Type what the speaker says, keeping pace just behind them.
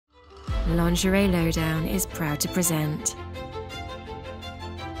Lingerie Lowdown is proud to present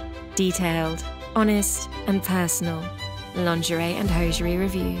detailed, honest and personal lingerie and hosiery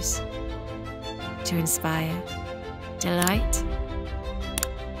reviews to inspire, delight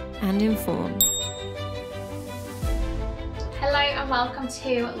and inform. Hello and welcome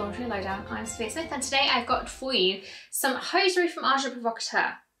to Lingerie Lowdown. I'm Sophia Smith and today I've got for you some hosiery from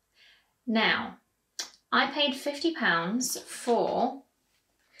Provocateur. Now, I paid £50 for,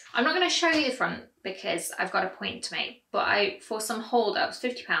 I'm not going to show you the front because I've got a point to make, but for some hold-ups,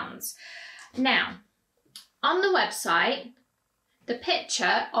 £50. Now, on the website, the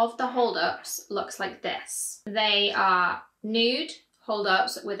picture of the hold-ups looks like this. They are nude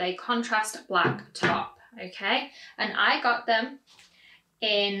hold-ups with a contrast black top, okay? And I got them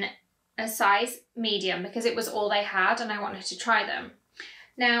in a size medium because it was all they had and I wanted to try them.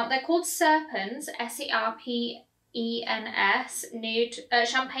 Now, they're called Serpens, S-E-R-P-E-N-S, nude,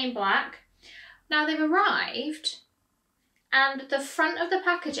 champagne black. Now they've arrived and the front of the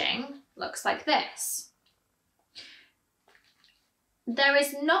packaging looks like this. There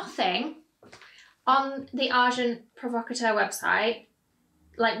is nothing on the Provocateur website.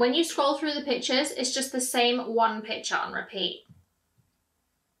 Like when you scroll through the pictures, it's just the same one picture on repeat.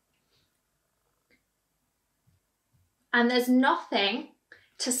 And there's nothing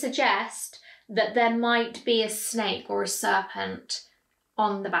to suggest that there might be a snake or a serpent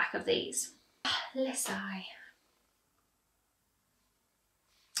on the back of these. Listen.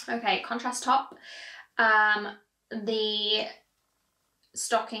 Okay, contrast top. The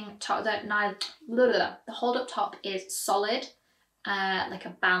stocking top, the hold-up top is solid, like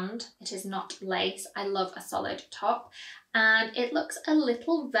a band. It is not lace. I love a solid top. And it looks a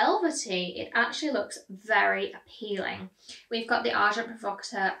little velvety. It actually looks very appealing. We've got the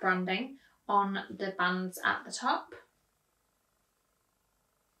Provocateur branding on the bands at the top.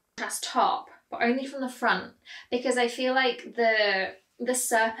 Contrast top, but only from the front, because I feel like the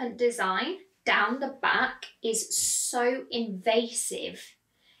serpent design down the back is so invasive.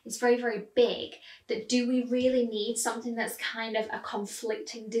 It's very, very big, that do we really need something that's kind of a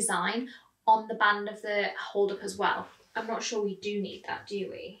conflicting design on the band of the hold up as well? I'm not sure we do need that, do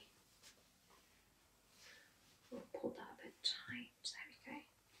we? We'll pull that a bit tight, there we go.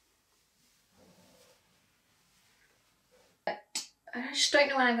 But I just don't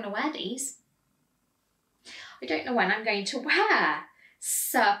know when I'm going to wear these. I don't know when I'm going to wear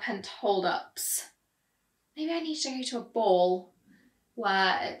serpent hold-ups. Maybe I need to go to a ball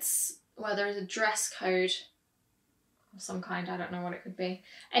where there is a dress code of some kind. I don't know what it could be.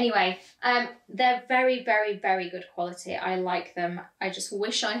 Anyway, they're very, very, very good quality. I like them. I just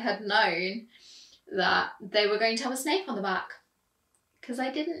wish I had known that they were going to have a snake on the back, because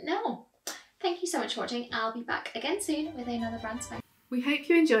I didn't know. Thank you so much for watching. I'll be back again soon with another brand spanking. We hope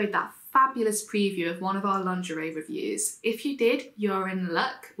you enjoyed that fabulous preview of one of our lingerie reviews. If you did, you're in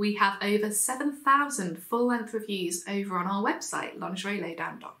luck. We have over 7,000 full-length reviews over on our website,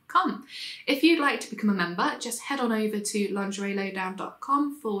 lingerielowdown.com. If you'd like to become a member, just head on over to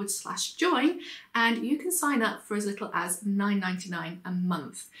lingerielowdown.com/join and you can sign up for as little as $9.99 a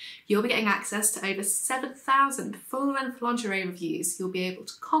month. You'll be getting access to over 7,000 full-length lingerie reviews. You'll be able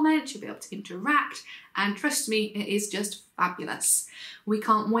to comment, you'll be able to interact, and trust me, it is just fabulous. We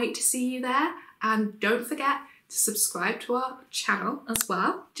can't wait to see you there, and don't forget to subscribe to our channel as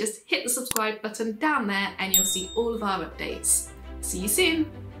well. Just hit the subscribe button down there and you'll see all of our updates. See you soon.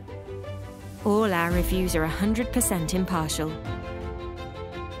 All our reviews are 100% impartial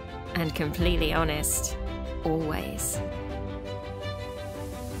and completely honest, always.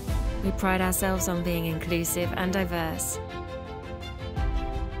 We pride ourselves on being inclusive and diverse.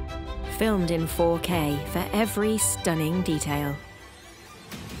 Filmed in 4K for every stunning detail.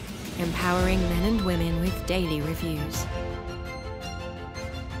 Empowering men and women with daily reviews.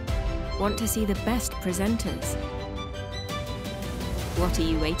 Want to see the best presenters? What are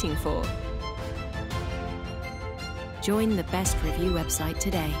you waiting for? Join the best review website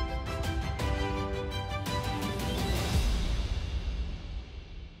today.